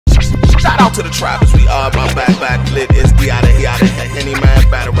out to the trappers, we are my back lit. It's D out of here, Henny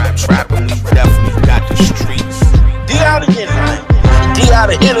man, battle rap trapping. We definitely got the streets. D out of here, man. D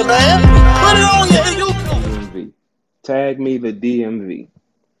out of here, man. Put it on your YouTube. DMV. Tag me the DMV.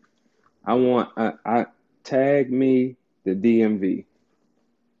 I tag me the DMV.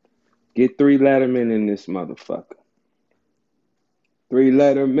 Get 3 Letterman in this motherfucker. 3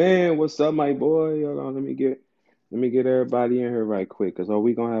 Letterman, what's up, my boy? Hold on, let me get everybody in here right quick, cause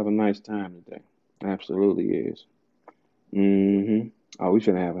we gonna have a nice time today. Absolutely is. Oh, we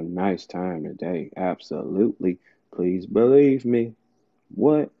finna have a nice time today. Absolutely. Please believe me.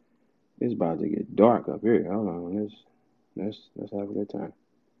 What? It's about to get dark up here. Hold on, let's have a good time.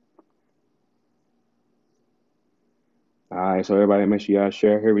 All right, so everybody make sure y'all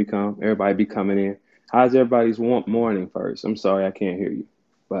share. Here we come. Everybody be coming in. How's everybody's morning first? I'm sorry I can't hear you,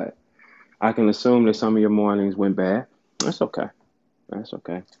 but I can assume that some of your mornings went bad. That's okay. That's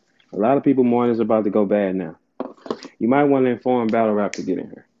okay. A lot of people mornings are about to go bad now. You might want to inform Battle Rap to get in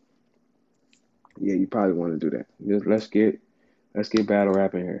here. Yeah, you probably want to do that. Just let's get Battle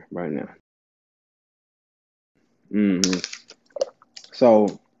Rap in here right now.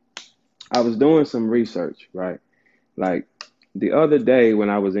 So I was doing some research, right? Like the other day when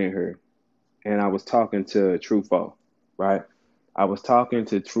I was in here and I was talking to Truffaut, right? I was talking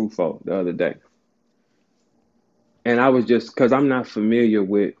to Truffaut the other day. And I was just, because I'm not familiar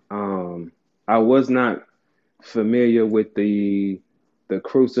with, I was not familiar with the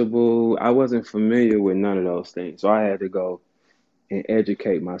Crucible. I wasn't familiar with none of those things. So I had to go and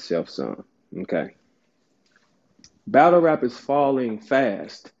educate myself some. Okay. Battle rap is falling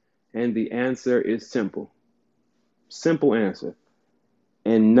fast. And the answer is simple. Simple answer.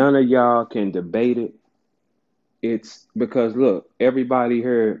 And none of y'all can debate it. It's because, look, everybody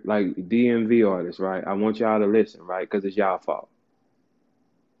here, like DMV artists, right? I want y'all to listen, right? Because it's y'all fault.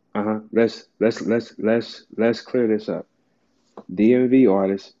 Let's clear this up. DMV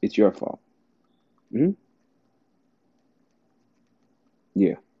artists, it's your fault.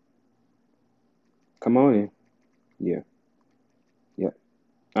 Yeah. Come on in. Yeah.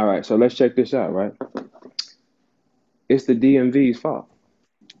 All right, so let's check this out, right? It's the DMV's fault.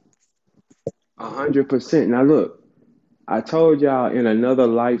 100%. Now look, I told y'all in another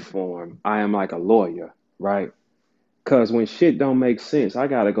life form, I am like a lawyer, right? Because when shit don't make sense, I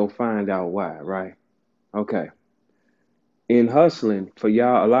got to go find out why, right? Okay. In hustling, for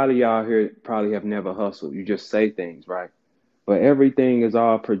y'all, a lot of y'all here probably have never hustled. You just say things, right? But everything is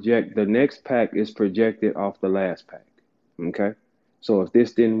all the next pack is projected off the last pack, okay? So if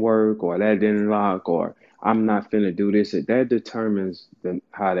this didn't work or that didn't lock or I'm not finna do this, that determines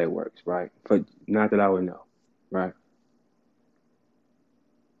how that works, right? But not that I would know, right?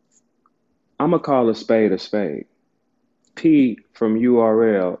 I'm going to call a spade a spade. P from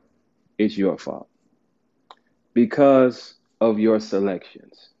URL is your fault because of your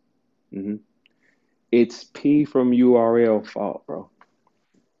selections. It's P from URL fault, bro.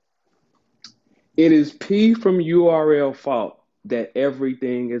 It is P from URL fault that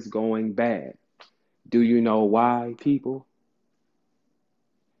everything is going bad. Do you know why, people?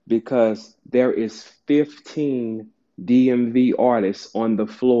 Because there is 15 DMV artists on the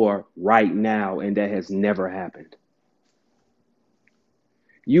floor right now, and that has never happened.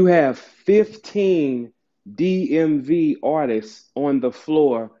 You have 15 DMV artists on the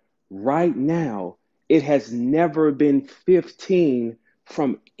floor right now. It has never been 15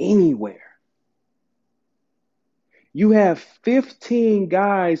 from anywhere. You have 15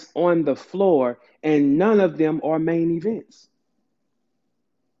 guys on the floor, and none of them are main events.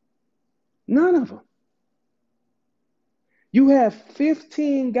 None of them. You have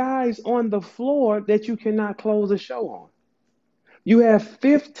 15 guys on the floor that you cannot close a show on. You have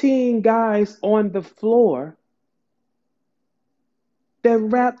 15 guys on the floor that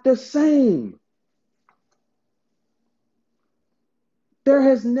rap the same. There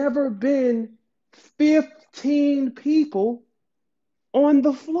has never been 15 people on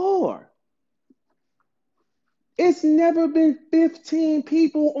the floor. It's never been 15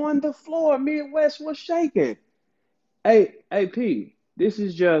 people on the floor. Midwest was shaking. Hey, P, this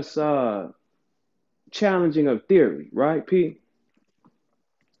is just challenging of theory, right, P?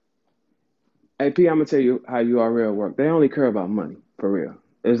 Hey, P, I'm going to tell you how URL work. They only care about money, for real.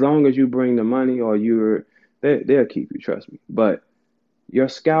 As long as you bring the money or they'll keep you, trust me. But your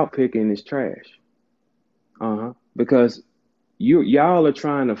scalp picking is trash. Because y'all are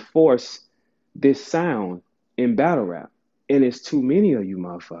trying to force this sound in battle rap, and it's too many of you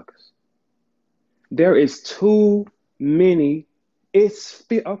motherfuckers. There is too many.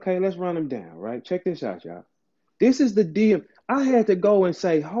 Okay, let's run them down, right? Check this out, y'all. This is the DM. I had to go and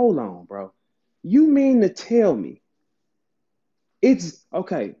say, hold on, bro. You mean to tell me it's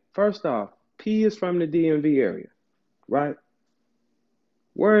okay? First off, P is from the DMV area, right?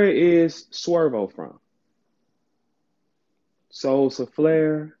 Where is Swervo from? Soul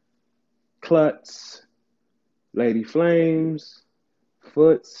Flair, Klutz, Lady Flames,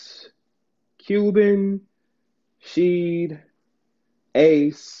 Foots, Cuban, Sheed,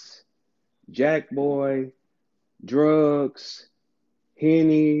 Ace, Jack Boy, Drugs,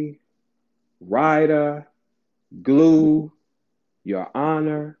 Henny, Ryder, Glue, Your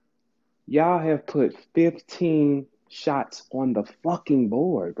Honor. Y'all have put 15 shots on the fucking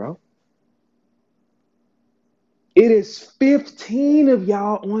board, bro. It is 15 of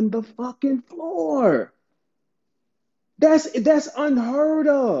y'all on the fucking floor. That's unheard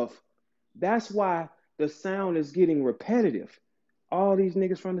of. That's why the sound is getting repetitive. All these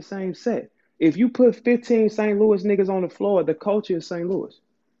niggas from the same set. If you put 15 St. Louis niggas on the floor, the culture is St. Louis.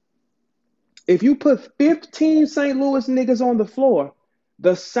 If you put 15 St. Louis niggas on the floor,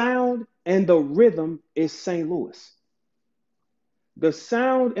 the sound and the rhythm is St. Louis. The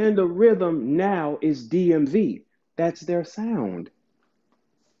sound and the rhythm now is DMV. That's their sound.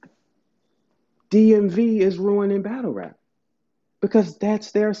 DMV is ruining battle rap because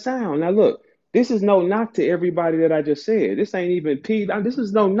that's their sound. Now look, this is no knock to everybody that I just said. This ain't even P. This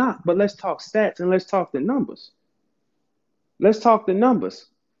is no knock, but let's talk stats and let's talk the numbers. Let's talk the numbers.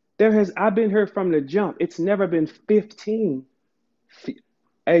 I've been here from the jump. It's never been 15.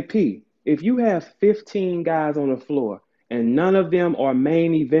 AP, if you have 15 guys on the floor and none of them are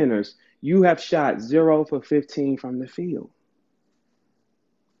main eventers, you have shot 0 for 15 from the field.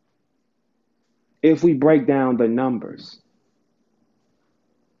 If we break down the numbers.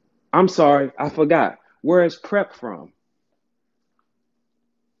 I'm sorry, I forgot. Where is prep from?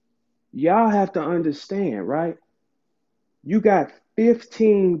 Y'all have to understand, right? You got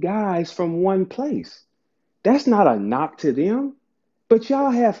 15 guys from one place. That's not a knock to them, but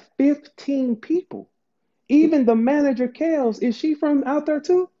y'all have 15 people. Even the manager, Kels, is she from out there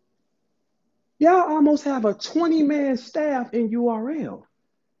too? Y'all almost have a 20-man staff in URL.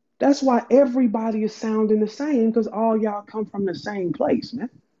 That's why everybody is sounding the same, because all y'all come from the same place, man.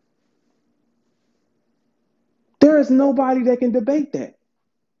 There is nobody that can debate that.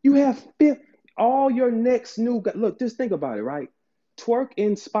 You have all your next new guys. Look, just think about it, right? Twerk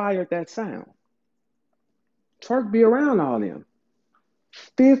inspired that sound. Twerk be around all them.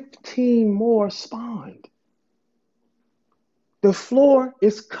 15 more spawned. The floor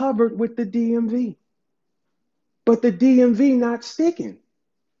is covered with the DMV. But the DMV not sticking.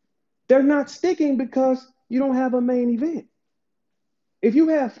 They're not sticking because you don't have a main event. If you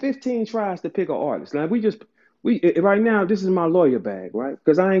have 15 tries to pick an artist, like right now, this is my lawyer bag, right?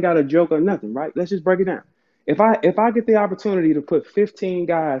 Because I ain't got a joke or nothing, right? Let's just break it down. If I get the opportunity to put 15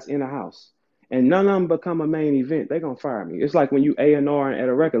 guys in a house and none of them become a main event, they're gonna fire me. It's like when you A&R at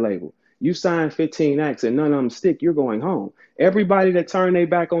a record label. You sign 15 acts and none of them stick, you're going home. Everybody that turned their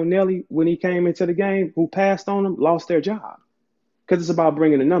back on Nelly when he came into the game, who passed on him, lost their job. Because it's about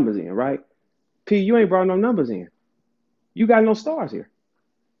bringing the numbers in, right? P, you ain't brought no numbers in. You got no stars here.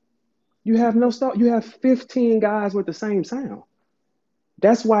 You have no star. You have 15 guys with the same sound.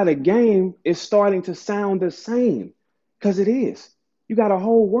 That's why the game is starting to sound the same, because it is. You got a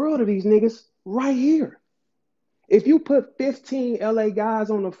whole world of these niggas right here. If you put 15 LA guys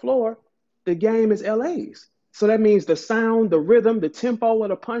on the floor, the game is LA's. So that means the sound, the rhythm, the tempo of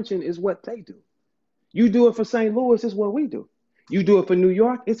the punching is what they do. You do it for St. Louis, it's what we do. You do it for New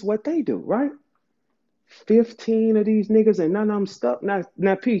York, it's what they do, right? 15 of these niggas and none of them stuck.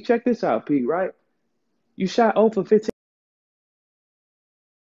 Now, P, check this out, P, right? You shot 0 for 15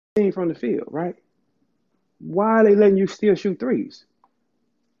 from the field, right? Why are they letting you still shoot threes?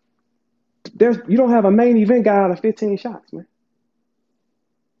 You don't have a main event guy out of 15 shots, man.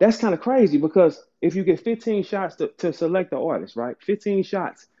 That's kind of crazy, because if you get 15 shots to select the artist, right? 15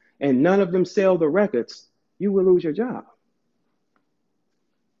 shots and none of them sell the records, you will lose your job.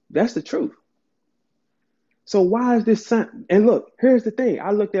 That's the truth. So why is this? And look, here's the thing.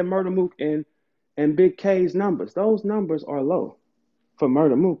 I looked at Murder Mook and Big K's numbers. Those numbers are low for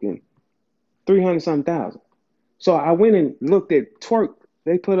Murder Mook, and 300-something thousand. So I went and looked at Twerk.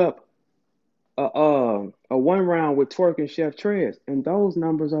 They put up a one round with Twerk and Chef Trez, and those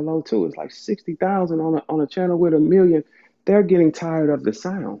numbers are low too. It's like 60,000 on a channel with 1 million. They're getting tired of the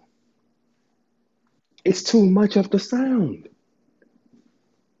sound. It's too much of the sound.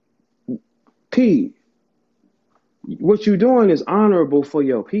 P, what you're doing is honorable for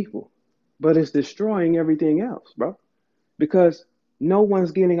your people, but it's destroying everything else, bro, because no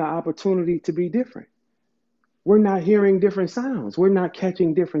one's getting an opportunity to be different. We're not hearing different sounds. We're not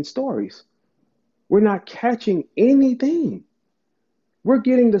catching different stories. We're not catching anything. We're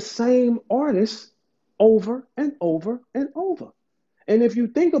getting the same artists over and over and over. And if you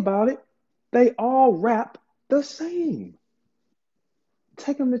think about it, they all rap the same.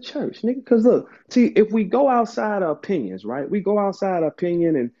 Take them to church, nigga. Because look, see, if we go outside of opinions, right? We go outside of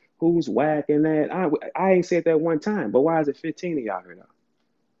opinion and who's whack and that. I ain't said that one time, but why is it 15 of y'all here now?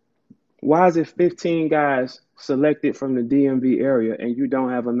 Why is it 15 guys selected from the DMV area and you don't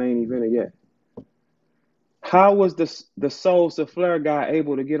have a main eventer yet? How was the Soul Souffleur guy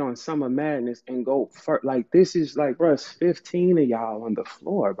able to get on Summer Madness and go first? Like, this is like, bro, it's 15 of y'all on the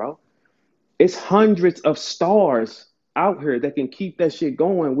floor, bro. It's hundreds of stars out here that can keep that shit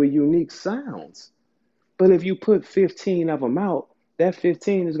going with unique sounds. But if you put 15 of them out, that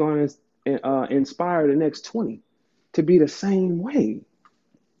 15 is going to inspire the next 20 to be the same way.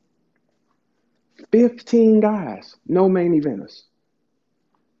 15 guys, no main eventers.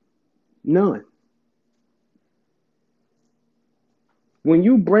 None. When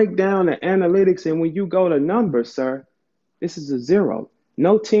you break down the analytics and when you go to numbers, sir, this is a 0.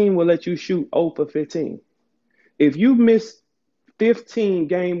 No team will let you shoot 0 for 15. If you miss 15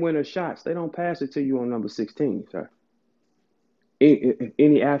 game winner shots, they don't pass it to you on number 16, sir.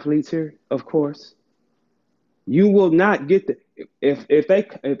 Any athletes here? Of course. You will not get if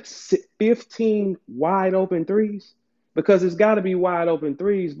 15 wide open threes, because it's got to be wide open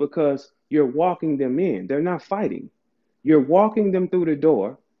threes because you're walking them in. They're not fighting. You're walking them through the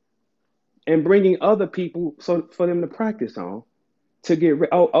door and bringing other people for them to practice on to get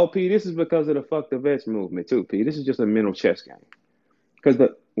P, this is because of the fuck the vets movement too, P. This is just a mental chess game. Because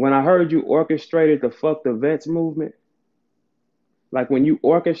when I heard you orchestrated the fuck the vets movement, like when you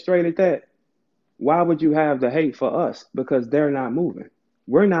orchestrated that, why would you have the hate for us? Because they're not moving.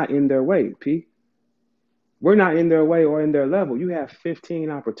 We're not in their way, P. We're not in their way or in their level. You have 15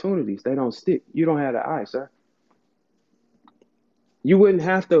 opportunities. They don't stick. You don't have the eye, sir. You wouldn't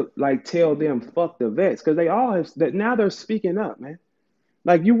have to like tell them fuck the vets because they all have that. Now they're speaking up, man.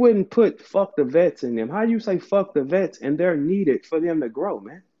 Like you wouldn't put fuck the vets in them. How do you say fuck the vets and they're needed for them to grow,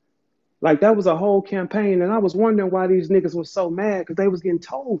 man? Like that was a whole campaign, and I was wondering why these niggas were so mad because they was getting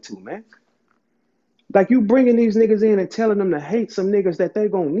told to, man. Like you bringing these niggas in and telling them to hate some niggas that they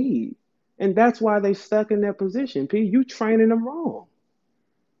gonna need, and that's why they stuck in that position. P, you training them wrong.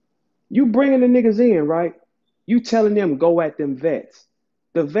 You bringing the niggas in, right? You telling them go at them vets.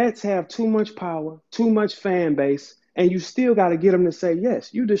 The vets have too much power, too much fan base, and you still got to get them to say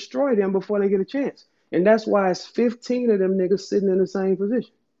yes. You destroy them before they get a chance. And that's why it's 15 of them niggas sitting in the same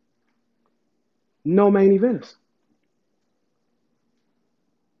position. No main eventers.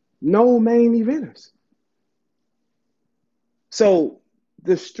 No main eventers. So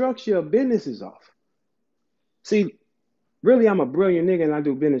the structure of business is off. See, really, I'm a brilliant nigga and I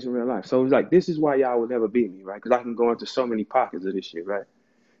do business in real life. So it's like, this is why y'all would never beat me, right? Because I can go into so many pockets of this shit, right?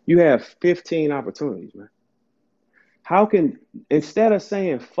 You have 15 opportunities, man. How can, instead of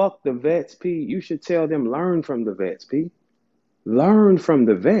saying fuck the vets, P, you should tell them learn from the vets, P. Learn from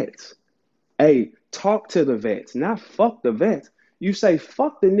the vets. Hey, talk to the vets, not fuck the vets. You say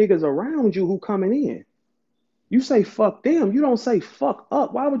fuck the niggas around you who coming in. You say fuck them. You don't say fuck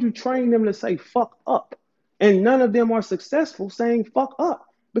up. Why would you train them to say fuck up? And none of them are successful saying fuck up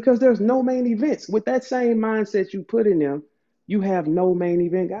because there's no main events. With that same mindset you put in them, you have no main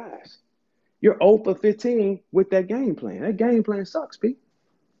event guys. You're 0 for 15 with that game plan. That game plan sucks, P.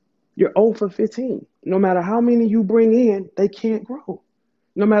 You're 0 for 15. No matter how many you bring in, they can't grow.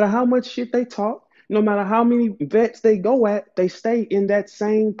 No matter how much shit they talk, no matter how many vets they go at, they stay in that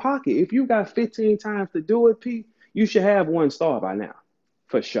same pocket. If you got 15 times to do it, P, you should have 1 star by now,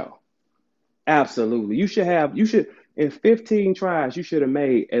 for sure. Absolutely. In 15 tries, you should have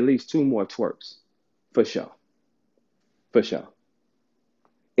made at least 2 more twerks, for sure. For sure.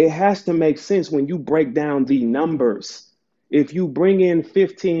 It has to make sense when you break down the numbers. If you bring in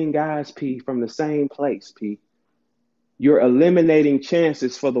 15 guys, P, from the same place, P, you're eliminating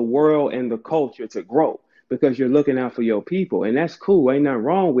chances for the world and the culture to grow because you're looking out for your people. And that's cool. Ain't nothing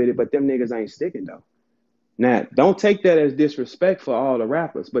wrong with it, but them niggas ain't sticking, though. Now, don't take that as disrespect for all the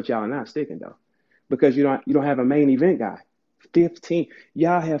rappers, but y'all not sticking, though, because you don't have a main event guy. 15.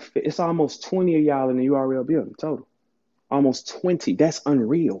 Y'all have, it's almost 20 of y'all in the URL building total. Almost 20. That's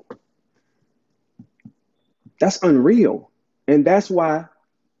unreal. That's unreal. And that's why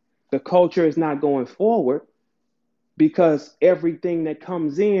the culture is not going forward, because everything that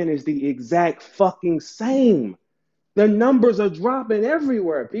comes in is the exact fucking same. The numbers are dropping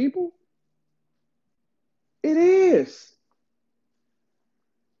everywhere, people. It is.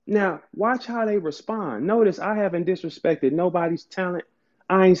 Now, watch how they respond. Notice I haven't disrespected nobody's talent.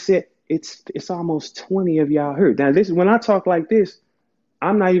 I ain't said it's almost 20 of y'all here. Now, this when I talk like this,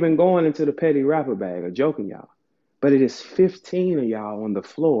 I'm not even going into the petty rapper bag or joking y'all. But it is 15 of y'all on the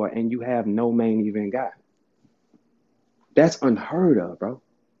floor and you have no main event guy. That's unheard of, bro.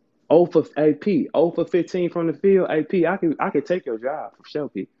 0 for AP, 0 for 15 from the field. AP, I could take your job for sure,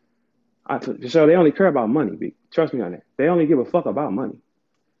 P. For sure, they only care about money, B. Trust me on that. They only give a fuck about money.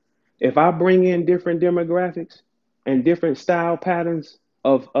 If I bring in different demographics and different style patterns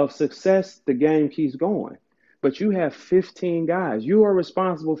of success, the game keeps going. But you have 15 guys. You are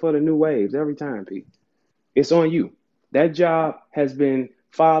responsible for the new waves every time, P. It's on you. That job has been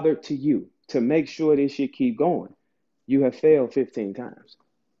fathered to you to make sure this shit keep going. You have failed 15 times.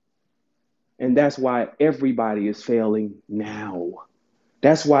 And that's why everybody is failing now.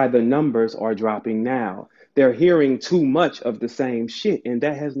 That's why the numbers are dropping now. They're hearing too much of the same shit, and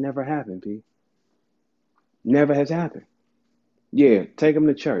that has never happened, P. Never has happened. Yeah, take them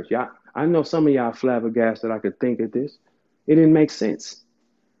to church. Y'all, I know some of y'all flabbergasted I could think of this. It didn't make sense.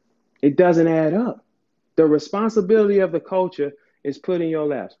 It doesn't add up. The responsibility of the culture is put in your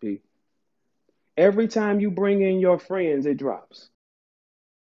laps, P. Every time you bring in your friends, it drops.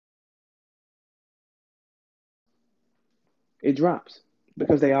 It drops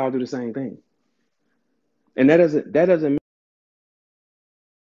because they all do the same thing. And that doesn't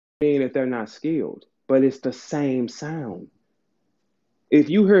mean that they're not skilled, but it's the same sound. If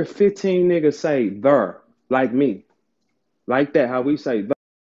you hear 15 niggas say "the" like me, like that, how we say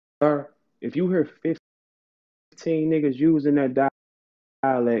 "the," if you hear 15 niggas using that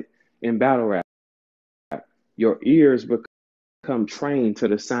dialect in battle rap, your ears become trained to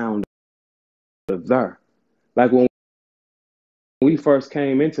the sound of "the." Like when we first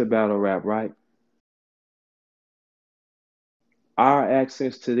came into battle rap, right? Our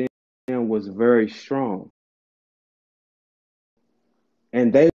accents to them was very strong,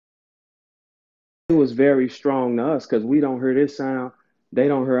 and they was very strong to us because we don't hear this sound, they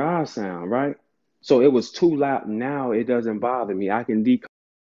don't hear our sound, right? So it was too loud. Now it doesn't bother me. I can decode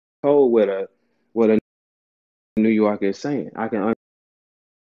what a New Yorker is saying. I can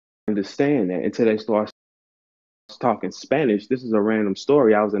understand that until they start talking Spanish. This is a random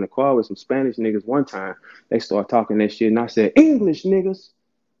story. I was in a car with some Spanish niggas one time. They start talking that shit, and I said, "English niggas,"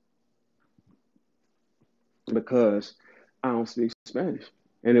 because I don't speak Spanish,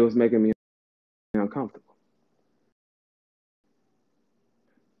 and it was making me uncomfortable.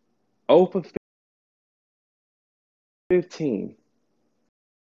 0 for 15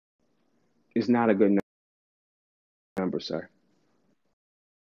 is not a good number, sir.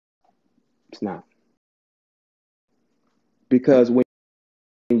 It's not. Because when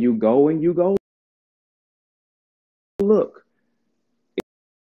you go and you go look,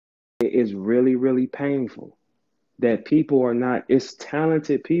 it is really, really painful that people are not, it's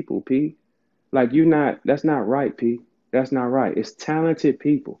talented people, P. Like that's not right, P. That's not right. It's talented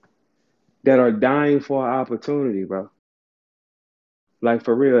people that are dying for an opportunity, bro. Like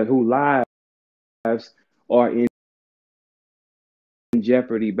for real, who lives are in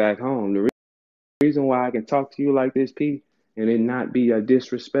jeopardy back home. The reason why I can talk to you like this, P, and it not be a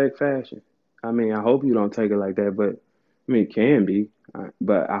disrespect fashion. I mean, I hope you don't take it like that, but I mean, it can be,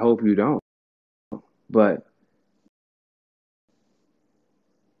 but I hope you don't. But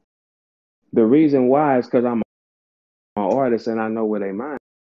the reason why is because I'm an artist and I know where their mind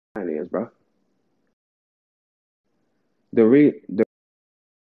is, bro. The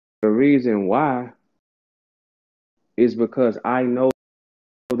the reason why is because I know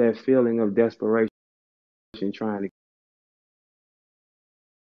that feeling of desperation trying to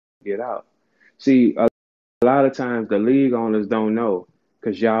get out. See, a lot of times the league owners don't know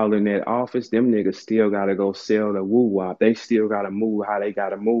because y'all in that office, them niggas still got to go sell the woo wop. They still got to move how they got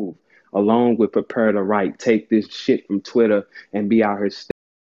to move, along with prepare to write, take this shit from Twitter and be out here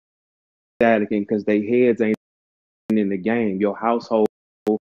staticking because they heads ain't in the game. Your household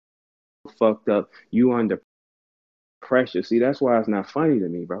fucked up. You under pressure. See, that's why it's not funny to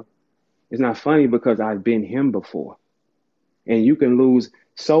me, bro. It's not funny because I've been him before. And you can lose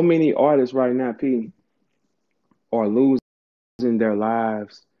so many artists right now, P, are losing their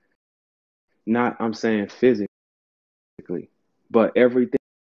lives. Not, I'm saying physically, but everything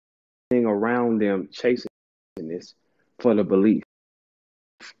around them chasing this for the belief.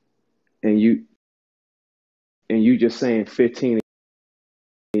 And you just saying 15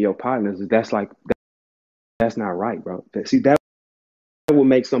 of your partners, that's not right, bro. See, that will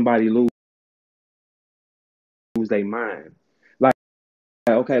make somebody lose their mind. Like,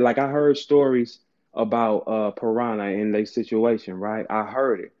 okay, like I heard stories about Piranha in their situation, right? I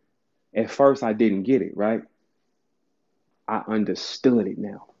heard it. At first, I didn't get it, right? I understood it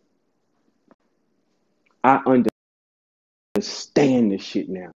now. I understand this shit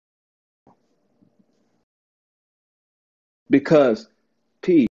now. Because,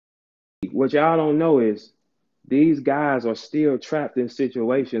 P, what y'all don't know is these guys are still trapped in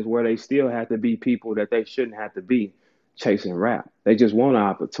situations where they still have to be people that they shouldn't have to be chasing rap. They just want an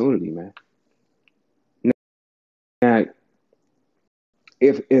opportunity, man. Now,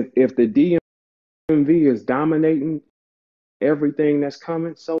 if the DMV is dominating everything that's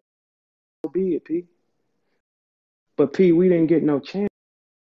coming, so be it, P. But P, we didn't get no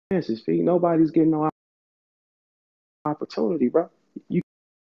chances, P. Nobody's getting no opportunity, bro. You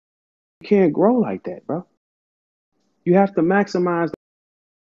can't grow like that, bro. You have to maximize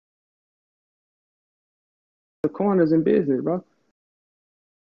the corners in business, bro.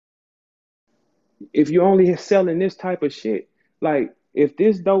 If you only selling this type of shit, like if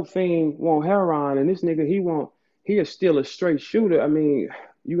this dope fiend want heroin and this nigga he is still a straight shooter, I mean,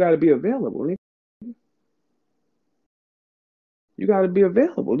 you got to be available. Nigga. You got to be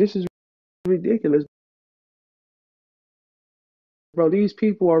available. This is ridiculous, bro. These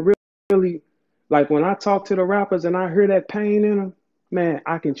people are really like when I talk to the rappers and I hear that pain in them, man,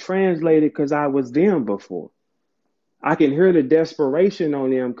 I can translate it because I was them before. I can hear the desperation on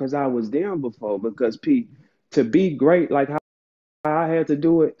them because I was them before. Because P, to be great, like how I had to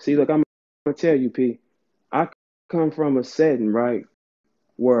do it. See, look, I'm gonna tell you, P, I come from a setting, right,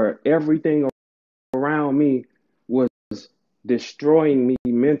 where everything around me was destroying me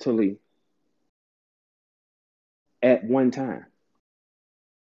mentally at one time.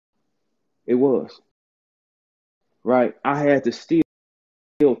 It was. Right? I had to still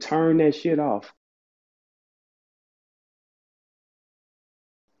turn that shit off.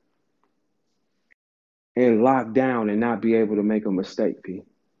 And lock down and not be able to make a mistake, P.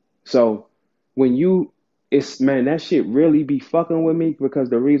 So when man, that shit really be fucking with me because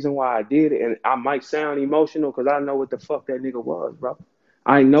the reason why I did it, and I might sound emotional because I know what the fuck that nigga was, bro.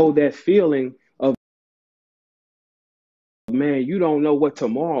 I know that feeling of, man, you don't know what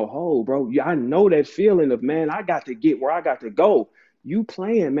tomorrow hold, bro. I know that feeling of, man, I got to get where I got to go. You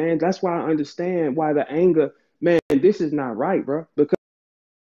playing, man. That's why I understand why the anger, man, this is not right, bro. Because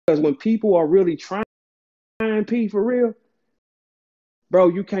when people are really trying, P, for real, bro,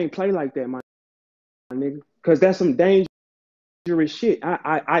 you can't play like that, my nigga. Because that's some dangerous shit.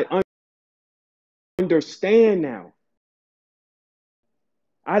 I understand now.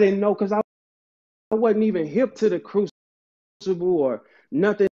 I didn't know because I wasn't even hip to the crucible or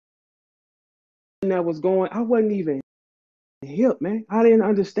nothing that was going. I wasn't even hip, man. I didn't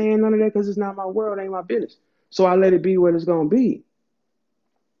understand none of that because it's not my world, ain't my business. So I let it be what it's gonna be.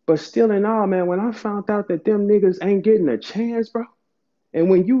 But still in all, man, when I found out that them niggas ain't getting a chance, bro, and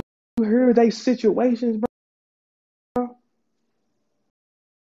when you hear they situations,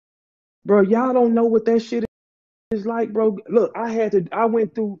 bro, y'all don't know what that shit is like, bro. Look, I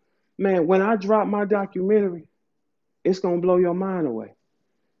went through, man, when I dropped my documentary, it's gonna blow your mind away.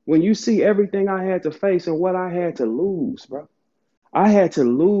 When you see everything I had to face and what I had to lose, bro. I had to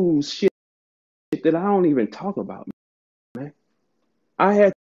lose shit that I don't even talk about, man. I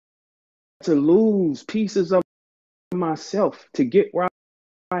had to lose pieces of myself to get where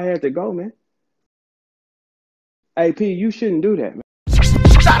I had to go, man. AP, you shouldn't do that, man.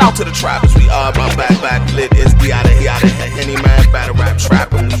 Shout out to the trappers, we are my back lit is D out of here, any man battle rap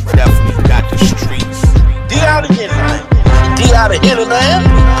trap, and we definitely got the streets. D out of here, man. D out of here, man.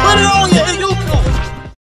 Put it on.